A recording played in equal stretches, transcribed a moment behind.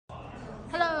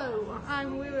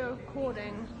we were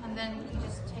recording. And then you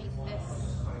just take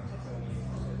this.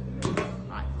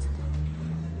 Right.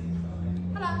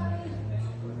 Hello.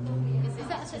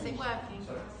 Is it working?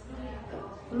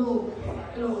 Hello.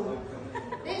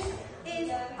 This is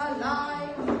a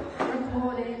live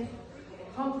recorded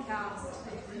podcast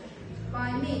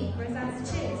by me, Rosanna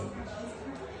Cheers,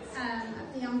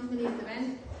 at the Young Familiars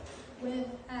event with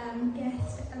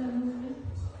guest Elinor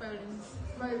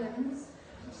Rowlands.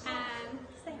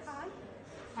 Say hi.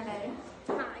 Hello.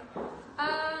 Hi.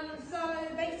 So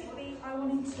basically, I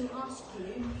wanted to ask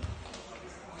you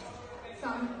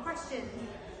some questions.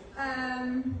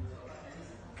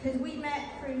 Because we met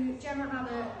through Gemma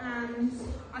Abbott, and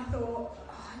I thought,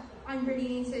 I really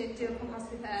need to do a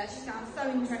podcast with her. She sounds so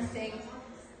interesting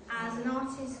as an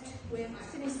artist with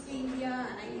synesthesia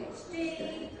and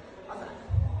ADHD. I was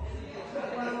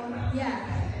like, well, yeah,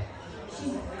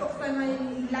 she's got so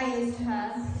many layers to her,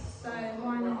 so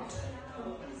why not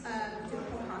do a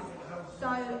podcast? So,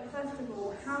 first of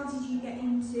all, how did you get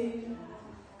into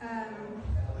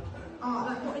art?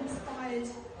 Like, what inspired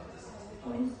you?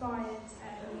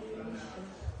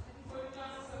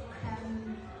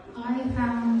 I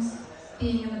found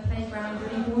being in the playground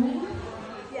really boring.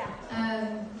 Yeah.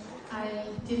 I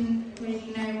didn't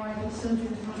really know why the children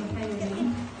didn't want to play with me.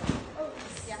 Oh,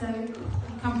 yeah. So, you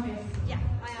come with. Yeah,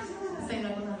 I am. Same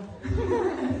level now.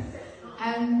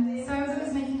 So I was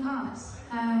always making art.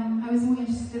 I was more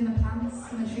interested in the plants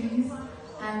and the trees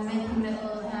and making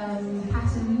little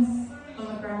patterns on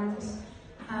the ground.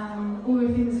 Or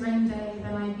if it was rain day,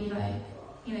 then I'd be like,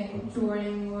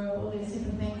 drawing or all these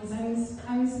different things.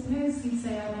 I suppose you'd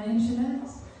say I'm an introvert,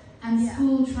 and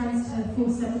school tries to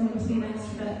force everyone to be an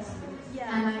extrovert,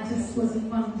 and I just wasn't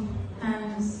fun,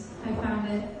 and I found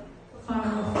it far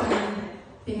more fun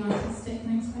being artistic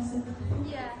and expressive.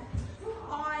 Yeah,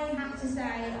 I have to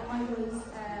say I was,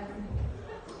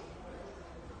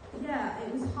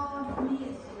 it was hard for me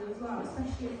at school as well,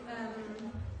 especially at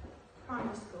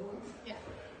primary school. Yeah.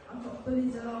 I got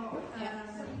bullied a lot.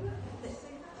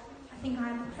 I think I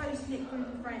had a close-knit group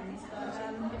of friends,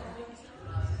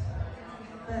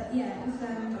 but yeah, it was,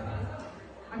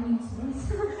 I'm used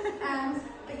to this.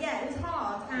 But yeah, it was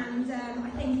hard, and I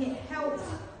think it helped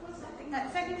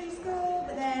at secondary school,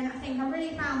 but then I think I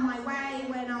really found my way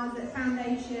when I was at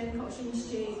Foundation, Colchester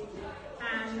Institute,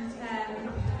 and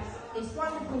this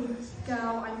wonderful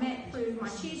girl I met through my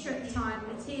tutor at the time,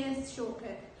 Matthias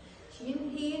Shortcut. He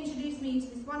introduced me to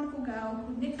this wonderful girl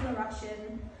called Nicola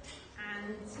Russian,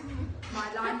 and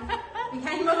my life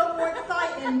became a lot more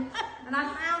exciting, and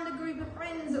I found a group of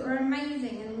friends that were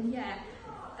amazing, and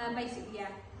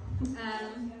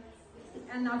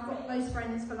and I've got those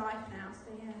friends for life now,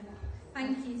 so yeah,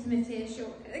 thank you to Matthias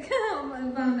Shortcut on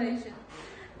my foundation.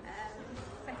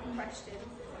 Second question,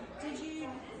 did you,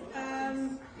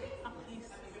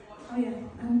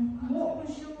 what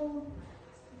was your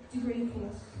degree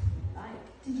course? Like,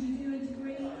 did you do a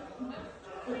degree?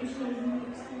 What was your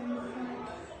experience like?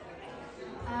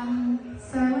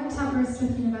 So I went to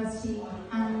Aberystwyth University,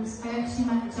 and I actually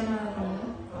met Gemma Abbott,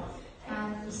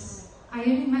 and I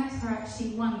only met her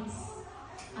actually once,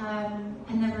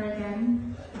 and never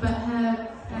again. But her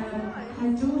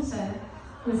daughter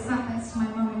was sat next to my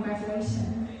mum in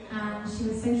graduation, and she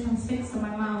was so transfixed on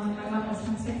my mum, and my mum was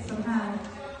transfixed on her,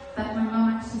 that my mum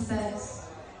actually said,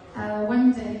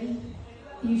 one day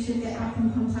you should get back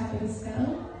in contact with this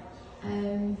girl,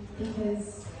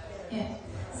 because, yeah.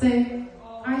 So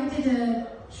I did a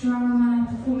drama,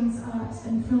 performance art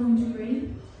and film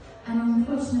degree, and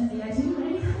unfortunately I didn't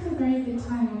really have a very good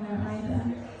time on there either.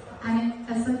 And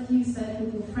as like you said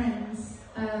with your friends,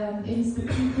 it was the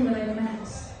people that I met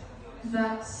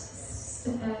that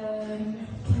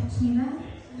kept me there.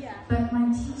 Yeah. But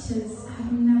my teachers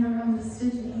have never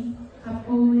understood me. I've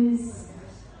always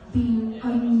been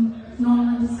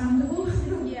non-understandable.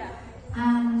 Yeah.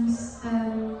 And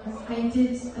I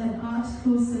did an art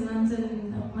course in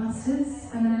London, a master's,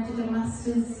 and then I did a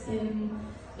master's in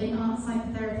art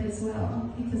psychotherapy as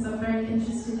well, because I'm very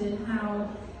interested in how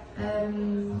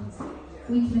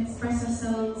we can express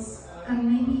ourselves and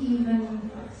maybe even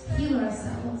heal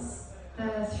ourselves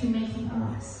through making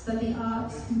art. That the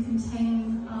art can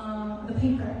contain, the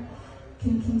paper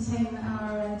can contain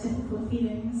our difficult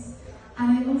feelings. And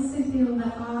I also feel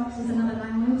that art is another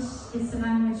language. It's a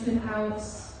language without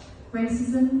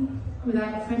racism,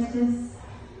 without prejudice,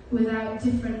 without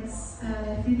difference.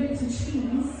 If you look to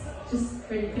trees, just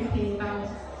very quickly about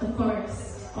the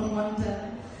forest on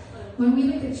Wonder, when we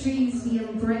look at trees, we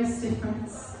embrace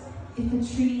difference. If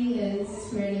a tree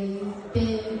is really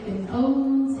big and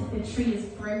old, if a tree is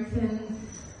broken,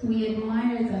 we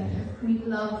admire them, we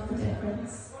love the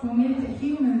difference. When we look at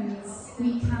humans,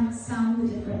 we can't stand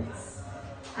the difference.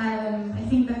 I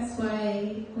think that's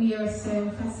why we are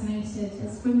so fascinated,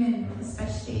 as women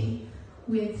especially,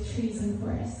 with trees and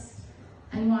forests.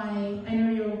 And why, I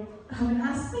know you haven't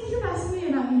asked me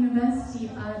about university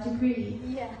degree,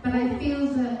 but I feel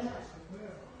that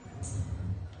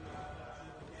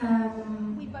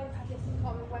we both have this in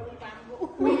common where we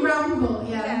ramble. we ramble,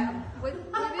 We're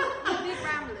big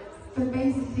ramblers. But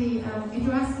basically, if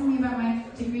you're asking me about my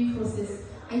degree courses,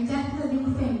 I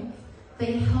definitely think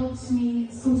they helped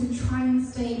me sort of try and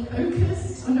stay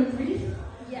focused on a brief.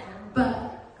 Yeah. But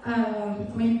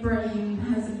my brain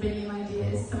has a billion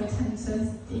ideas, so I tend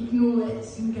to ignore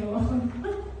it and go off on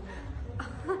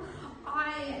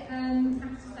I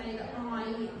have to say that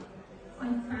I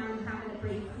found having a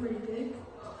brief really good,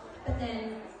 but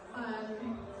then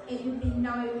it would be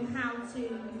knowing how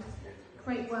to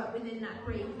create work within that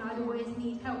brief, and I'd always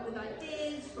need help with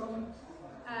ideas from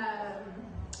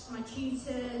my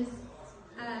tutors,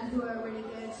 who are really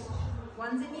good.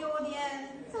 One's in the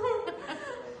audience,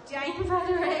 Jane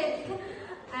Frederick,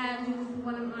 who was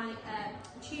one of my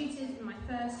tutors in my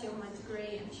first year of my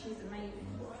degree, and she was amazing.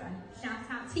 So shout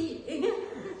out to you,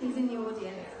 who's in the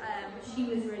audience. She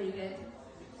was really good.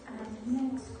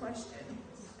 Next question.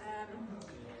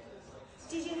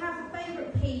 Did you have a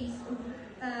favourite piece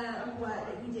of work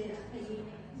that you did at uni?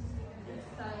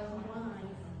 So why?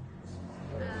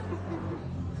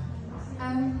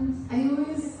 I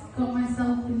always got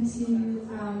myself into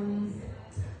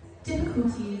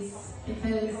difficulties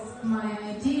because my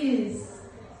ideas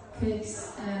could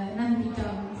never be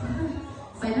done.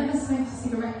 So I never smoked a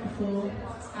cigarette before,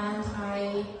 and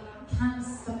I can't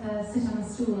sit on a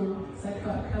stool, so I've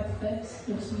got a club foot,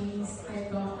 which means I've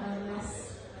got less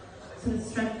sort of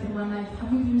strength in one leg.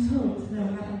 Have you been told? No, I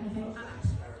haven't, I think.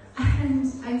 And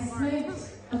I smoked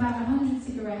about 100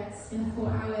 cigarettes in 4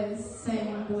 hours,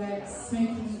 saying on the words,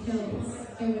 smoking kills,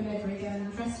 over and over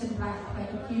again, dressed in black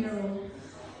like a funeral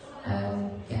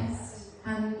guest.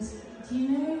 And do you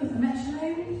know the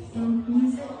metronome in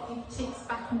music? It ticks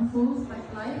back and forth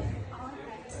like life.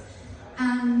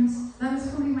 And that was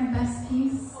probably my best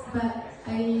piece, but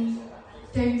I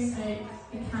don't smoke,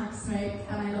 I can't smoke,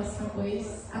 and I lost my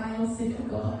voice, and I also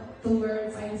forgot the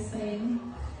words I was saying.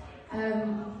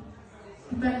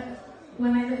 But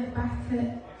when I look back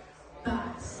at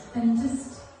that, and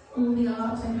just all the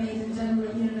art I made in general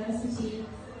at university,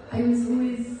 I was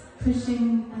always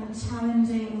pushing and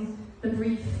challenging the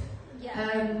brief,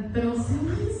 but also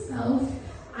myself.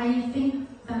 I think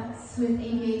that's with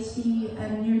ADHD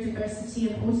and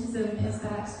neurodiversity and autism, is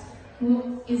that what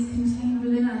is contained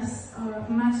within us are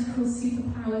magical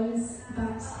superpowers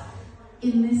that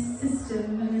in this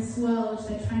system, in this world,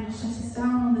 they're trying to shut us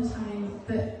down all the time.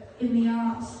 But in the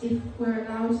art, if we're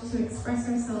allowed to express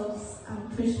ourselves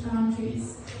and push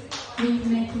boundaries, we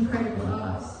can make incredible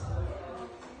art.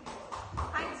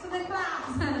 Thanks for the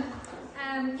claps.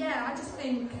 I just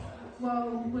think,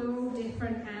 well, we're all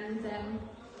different, and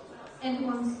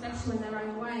everyone's special in their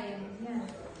own way, and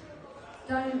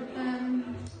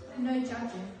no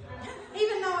judging.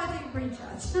 Even though I do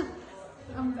prejudge.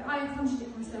 I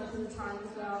contradict myself all the time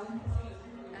as well.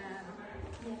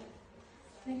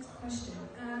 Next question.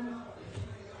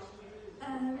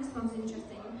 This one's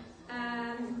interesting.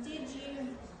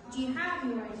 Do you have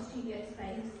your own studio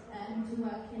space to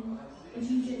work in? Or do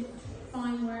you just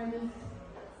find wherever you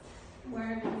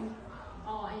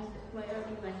are, wherever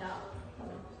you end up?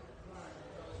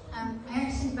 I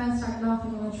actually burst out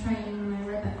laughing on the train when I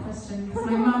read that question, because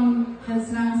my mum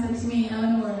has now said to me,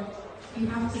 Elinor, you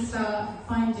have to start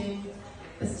finding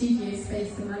a studio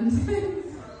space in London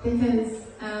because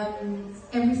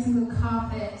every single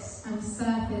carpet and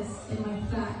surface in my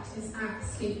flat is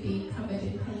absolutely covered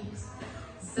in paint.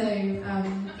 So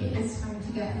it is time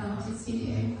to get an artist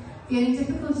studio. The only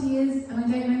difficulty is, and I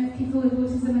don't know if people with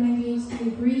autism and ADHD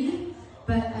agree,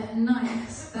 but at night,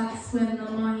 that's when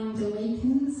the mind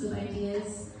awakens with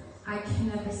ideas. I can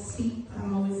never sleep,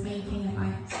 I'm always making at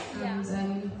night.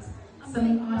 And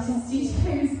some artist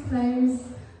studios close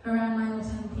around 9 or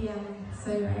 10 p.m,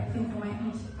 so I think I might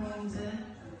need to find a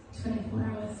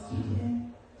 24-hour studio.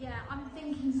 Yeah, I'm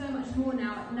thinking so much more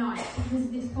now at night because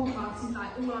this podcast is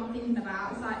like all I'm thinking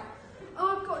about. It's like,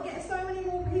 oh, I've got to get so many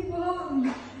more people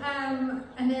on.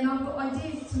 And then I've got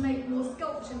ideas to make more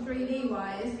sculpture 3D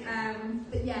wise.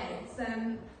 But yeah, it's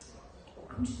I'm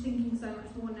just thinking so much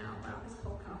more now about this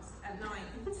podcast at night.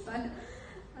 So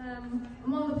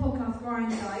I'm on the podcast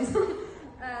grind, guys.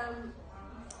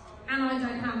 And I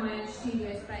don't have my own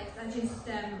studio space. I just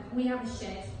we have a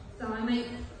shed, so I made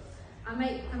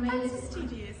That's a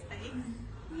studio space.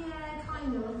 Yeah,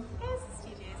 kind of. It's a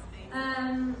studio space.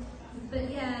 But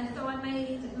yeah, so I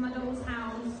made my doll's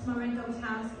house, my red doll's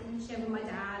house in the shed with my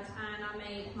dad, and I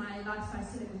made my life-size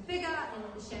silicone figure in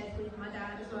the shed with my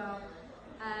dad as well.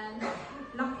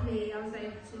 Luckily, I was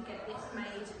able to get this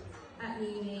made at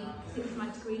uni because it was my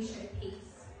degree showpiece.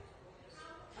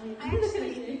 I have a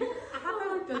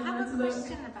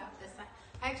question about this.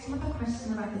 I actually have a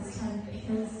question about this tent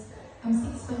because I'm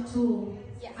 6 foot tall,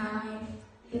 and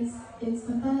it's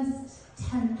the first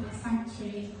tent or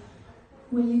sanctuary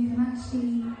where you can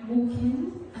actually walk in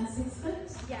at 6 foot.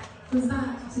 Yeah. Was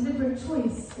that a deliberate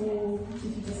choice, or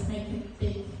did you just make it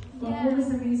big? What was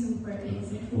the reason for it being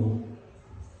so tall?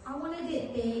 I wanted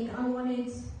it big. I wanted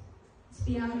to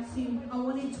be able to. I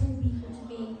wanted tall people to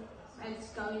be able to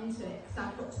go into it because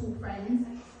I've got tall friends.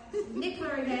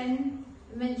 Nicola again.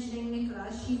 Mentioning Nicola,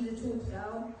 she's the tall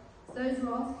girl. So's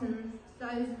Ross, and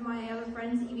so's my other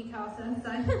friends, Evie Carter.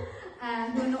 So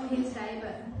who are not here today,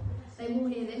 but they will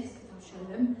hear this because I'll show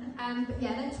them. But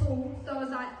yeah, they're tall. So I was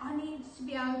like, I need to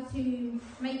be able to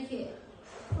make it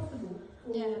possible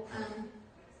for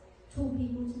tall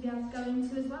people to be able to go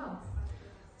into as well.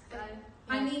 So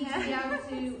I need to be able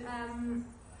to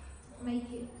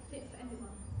make it fit for everyone.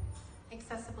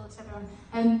 Accessible to everyone.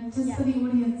 Just for the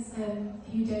audience who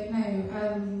don't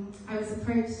know, I was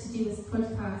approached to do this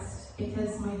podcast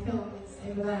because my film is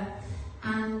over there.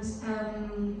 And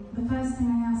the first thing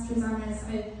I asked Rosanna is,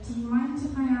 do you mind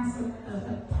if I ask a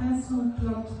personal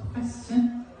blunt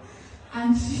question?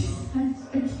 And she said,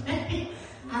 okay.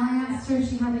 And I asked her if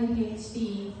she had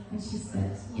ADHD, and she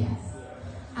said yes.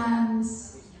 And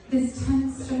this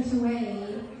tent straight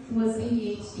away was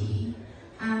ADHD.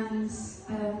 And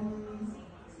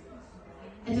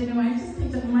I don't know why I just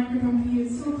picked up the microphone for you.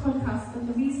 It's your podcast, but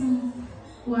the reason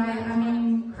why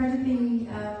I'm incredibly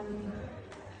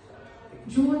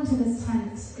drawn to this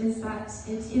tent is that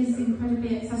it is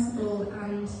incredibly accessible,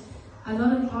 and a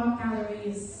lot of art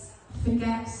galleries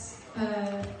forget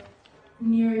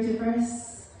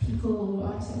neurodiverse people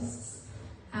or artists.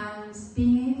 And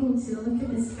being able to look at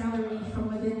this gallery from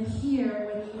within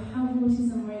here, when you have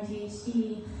autism or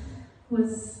ADHD,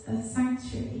 was a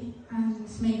sanctuary and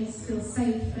made us feel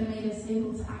safe and made us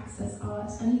able to access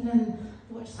art and even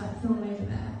watch that film over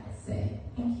there. So,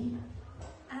 thank you.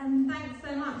 Thanks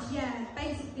so much. Yeah,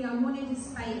 basically I wanted a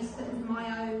space that was my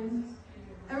own.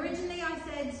 Originally I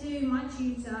said to my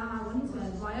tutor I wanted to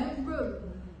have my own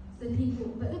room. So people,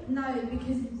 but no,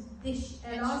 because this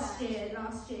last year it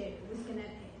was gonna,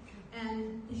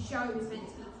 the show was meant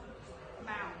to be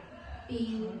about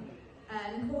being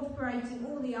incorporating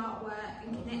all the artwork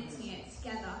and connecting it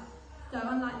together. So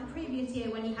unlike the previous year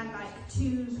when you had like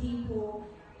 2 people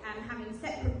having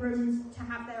separate rooms to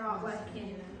have their artwork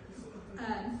in.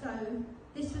 So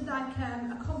this was like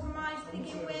a compromise to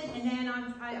begin with, and then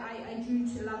I grew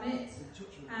to love it.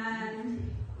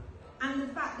 And the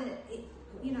fact that it,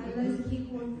 loads of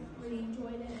people really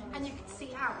enjoyed it. And you could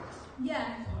see out.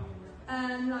 Yeah.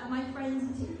 Like my friends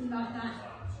particularly like that.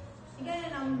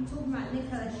 Again, I'm talking about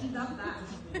Nicola, she loved that.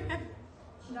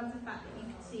 She loved the fact that you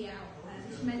could see out.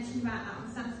 She mentioned about that on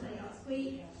Saturday last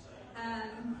week.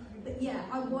 But yeah,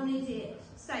 I wanted it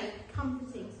safe,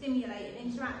 comforting,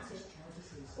 stimulating, interactive.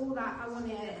 All that, I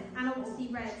wanted it. And obviously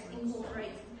red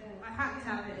incorporated. I had to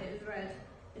have it, it was red.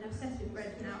 Been obsessed with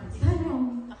red now for so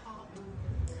long.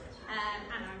 And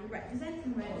I'm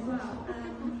representing red as well.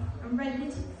 I'm red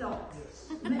knitted socks.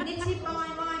 Knitted by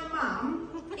my mum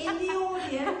in the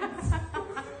audience.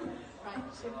 Right,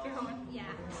 should go on.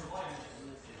 Yeah.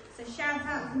 So shout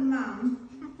out to mum.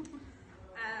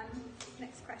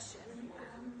 Next question.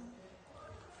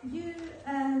 You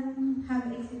have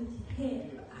exhibited here.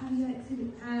 How do you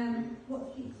exhibit?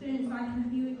 What's the experience like?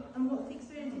 What's the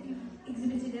experience if you've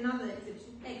exhibited in other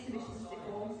exhibitions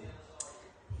before?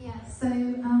 Yeah, so I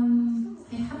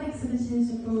have exhibited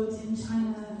abroad in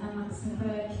China and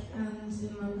Luxembourg and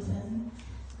in London,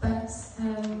 but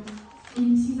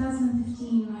in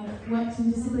 2015 I worked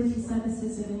in disability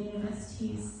services within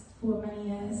universities for many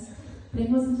years, but it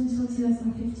wasn't until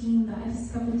 2015 that I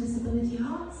discovered disability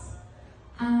arts,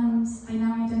 and I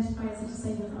now identify as a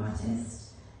disabled artist.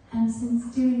 And since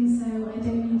doing so, I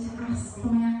don't need to ask for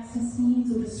my access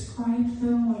needs or describe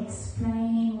them or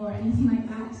explain or anything like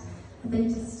that. They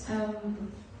just, my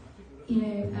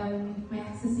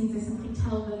access needs, I simply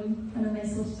tell them and then they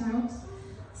sort it out.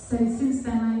 So since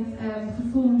then I've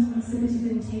performed and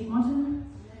exhibited in Tate Modern,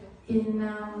 in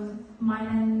Mile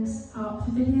End Art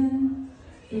Pavilion,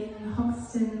 in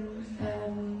Hoxton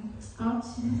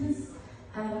Arches,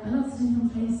 lots of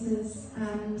different places,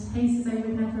 and places I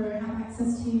would never have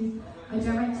access to. I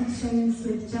directed shows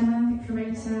with Gemma, the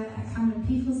curator at Cameron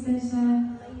People's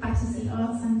Theatre, Battersea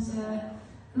Art Centre,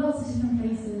 lots of different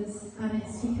places, and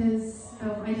it's because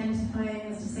of identifying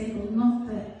as disabled, not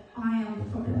that I am the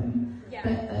problem, but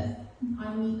that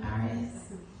I meet barriers.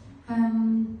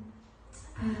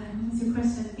 What's your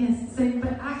question? Yes, so,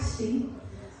 but actually,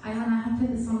 I have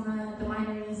put this on the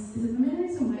Minories, is it the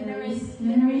Minories or Minories?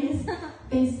 Minories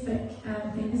Facebook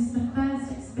thing. This is the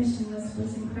first exhibition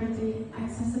was incredibly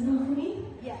accessible for me.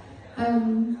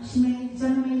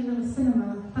 Gemma made a little cinema.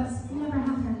 That's never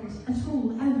happened at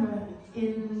all, ever.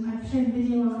 I've shown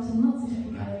video art in lots of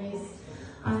different galleries.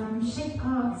 Shape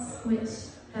Arts, which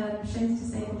shows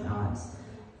disabled art.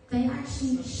 They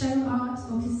actually show art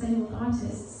of disabled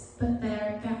artists, but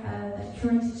their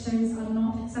curated shows are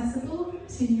not accessible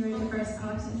to neurodiverse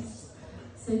artists.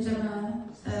 So Gemma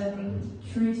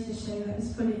curated a show that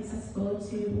was fully accessible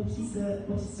to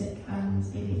autistic and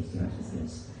ADHD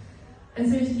artists, and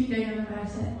so to keep going on about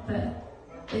it, but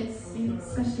it's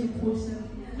especially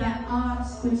important that art,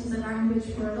 which is a language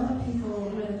for a lot of people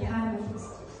with impairment,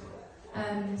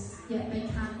 and yet they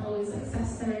can't always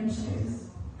access their own shows.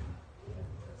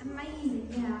 Amazing,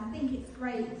 yeah. I think it's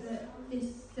great that this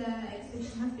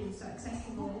exhibition has been so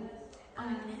accessible.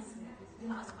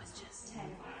 Last questions. 10.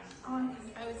 Oh,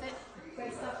 is it?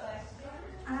 Great stuff there.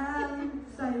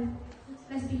 So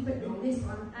let's be quick with this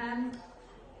one.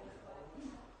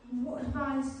 What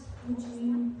advice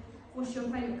what's your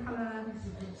favourite colour?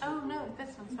 Oh no,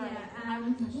 this one, sorry.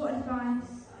 What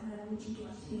advice would you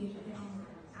give to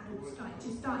adults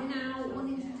just starting out,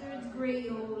 wanting to do a degree,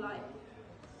 or like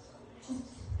just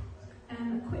a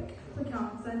quick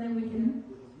answer, and then we can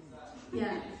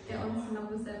get on to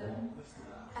number 7.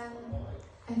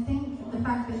 I think the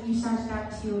fact that you shouted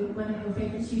out to one of your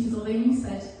favourite tutors, although you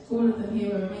said all of them here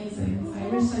were amazing, so I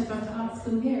wish I'd gone to art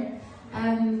school here.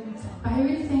 But I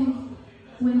really think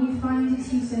when you find a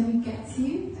tutor who gets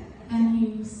you and who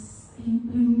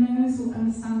knows or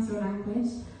understands your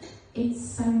language, it's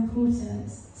so important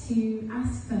to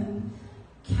ask them,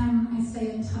 can I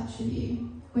stay in touch with you?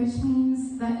 Which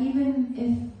means that even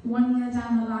if 1 year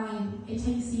down the line it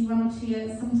takes you 1 or 2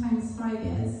 years, sometimes 5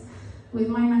 years, with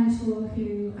my mentor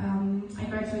who I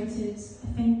graduated,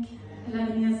 I think,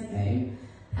 11 years ago,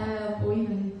 or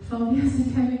even 12 years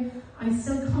ago, I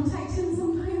still contact him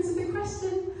sometimes with a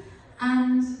question.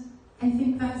 And I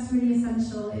think that's really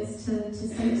essential, is to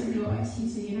say to your art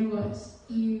tutor, you know what,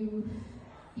 you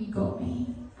got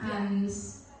me, and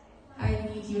I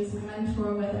need you as my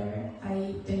mentor, whether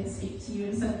I don't speak to you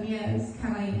in 7 years,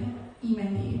 can I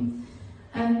email you?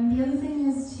 The other thing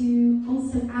is to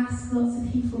also ask lots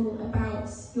of people about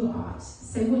your art.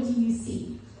 So what do you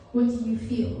see? What do you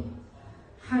feel?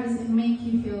 How does it make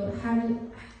you feel?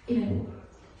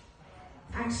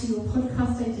 Actually your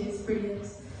podcast idea is brilliant.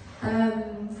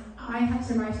 I had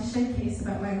to write a showcase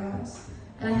about my art,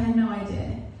 and I had no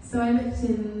idea. So I looked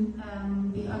in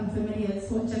the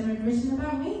Unfamiliars, what Gemma had written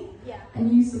about me,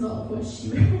 and used a lot of what she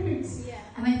wrote.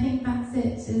 And I think that's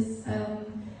it, is,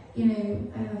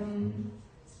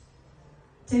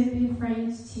 don't be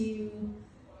afraid to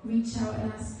reach out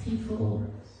and ask people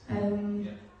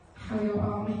how your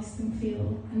art makes them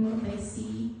feel and what they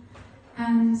see.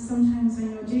 And sometimes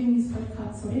when you're doing these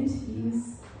podcasts or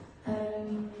interviews,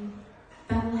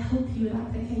 that will help you with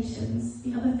applications.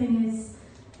 The other thing is,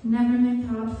 never make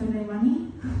art for no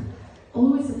money.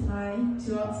 Always apply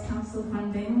to Arts Council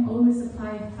funding, always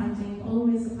apply for funding,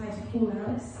 always apply to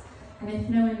call-outs. And if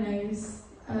no one knows,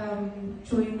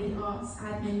 join the Arts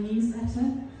Admin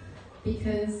newsletter,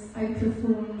 because I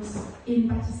performed in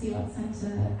Battersea Art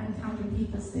Centre and Camden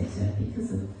People's Theatre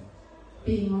because of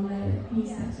being on the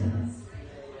newsletter.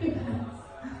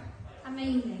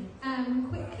 Amazing.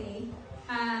 Quickly,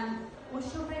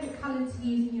 what's your favourite colour to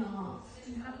use in your art?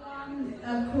 Do you have one?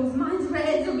 Of course, mine's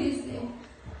red, obviously.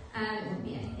 It wouldn't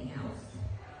be anything else.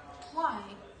 Why?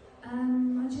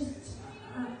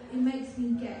 It makes me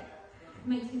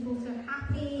feel so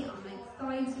happy.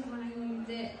 I'm excited when I use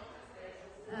it.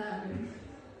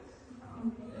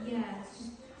 It's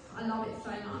just, I love it so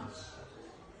much.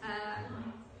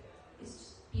 It's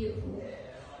just beautiful,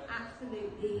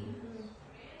 absolutely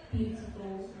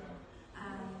beautiful.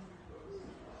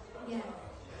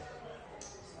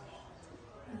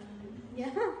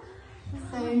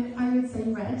 So I would say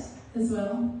red as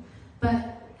well, but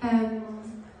I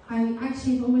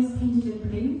actually have always painted in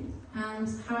blue, and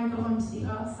how I got onto the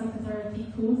art psychotherapy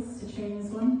course to train as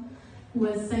one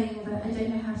was saying that I don't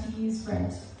know how to use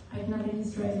red. I've never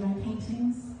used red in my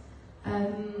paintings,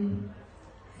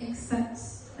 except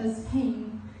as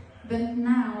pain. But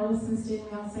now, since doing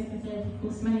the art psychotherapy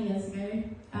course many years ago,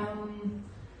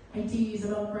 I do use a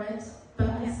lot of red, but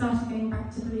I started going back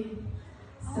to blue.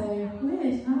 So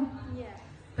weird, huh? Yeah.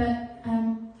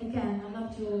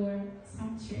 outdoor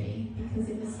sanctuary because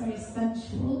it was very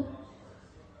sensual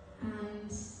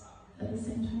and at the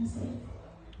same time safe.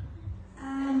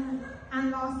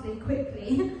 And lastly,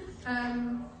 quickly,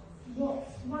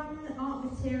 what's one art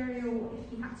material,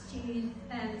 if you had to choose,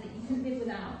 that you couldn't live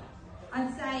without?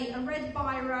 I'd say a red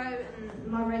biro and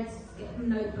my red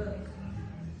notebook.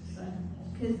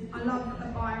 Because I love a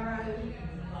biro,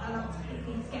 I love to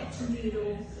quickly sketch and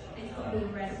doodle, and it's got to be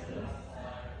red, of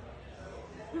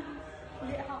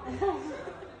course.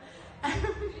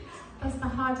 That's the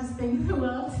hardest thing in the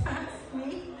world to ask me.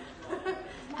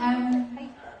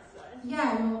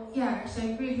 Actually,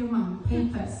 I agree with your mum.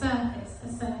 Paper, a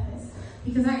surface.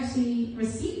 Because actually,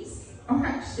 receipts are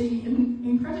actually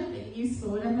incredibly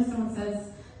useful. Whenever someone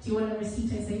says, do you want a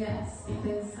receipt, I say yes,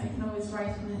 because I can always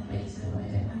write on it later when I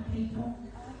don't have paper.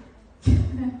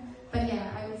 But yeah,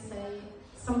 I would say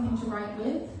something to write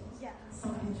with,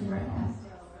 something to write on.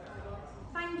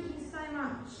 Thank you so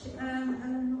much,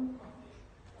 Elenor.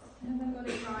 Have I got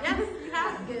it right? Yes, you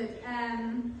have. Good.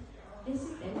 This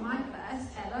has been my first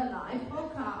ever live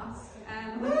podcast.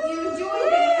 Hope you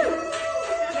enjoyed it.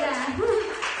 Yeah.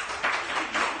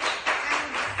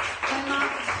 Thanks so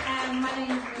much. My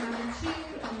name is Rosanna,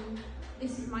 and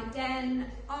this is my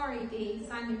den. RED,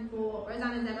 standing for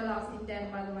Rosanna's Everlasting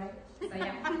Den, by the way. So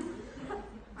yeah. Don't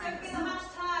forget the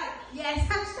hashtag. Yes,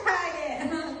 hashtag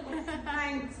it.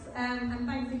 Thanks. And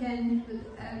thanks again to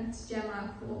Gemma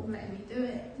for letting me do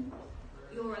it.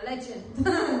 You're a legend.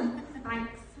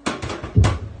 Thanks.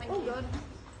 Thank you. God.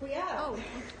 We are. Oh,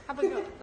 have a go.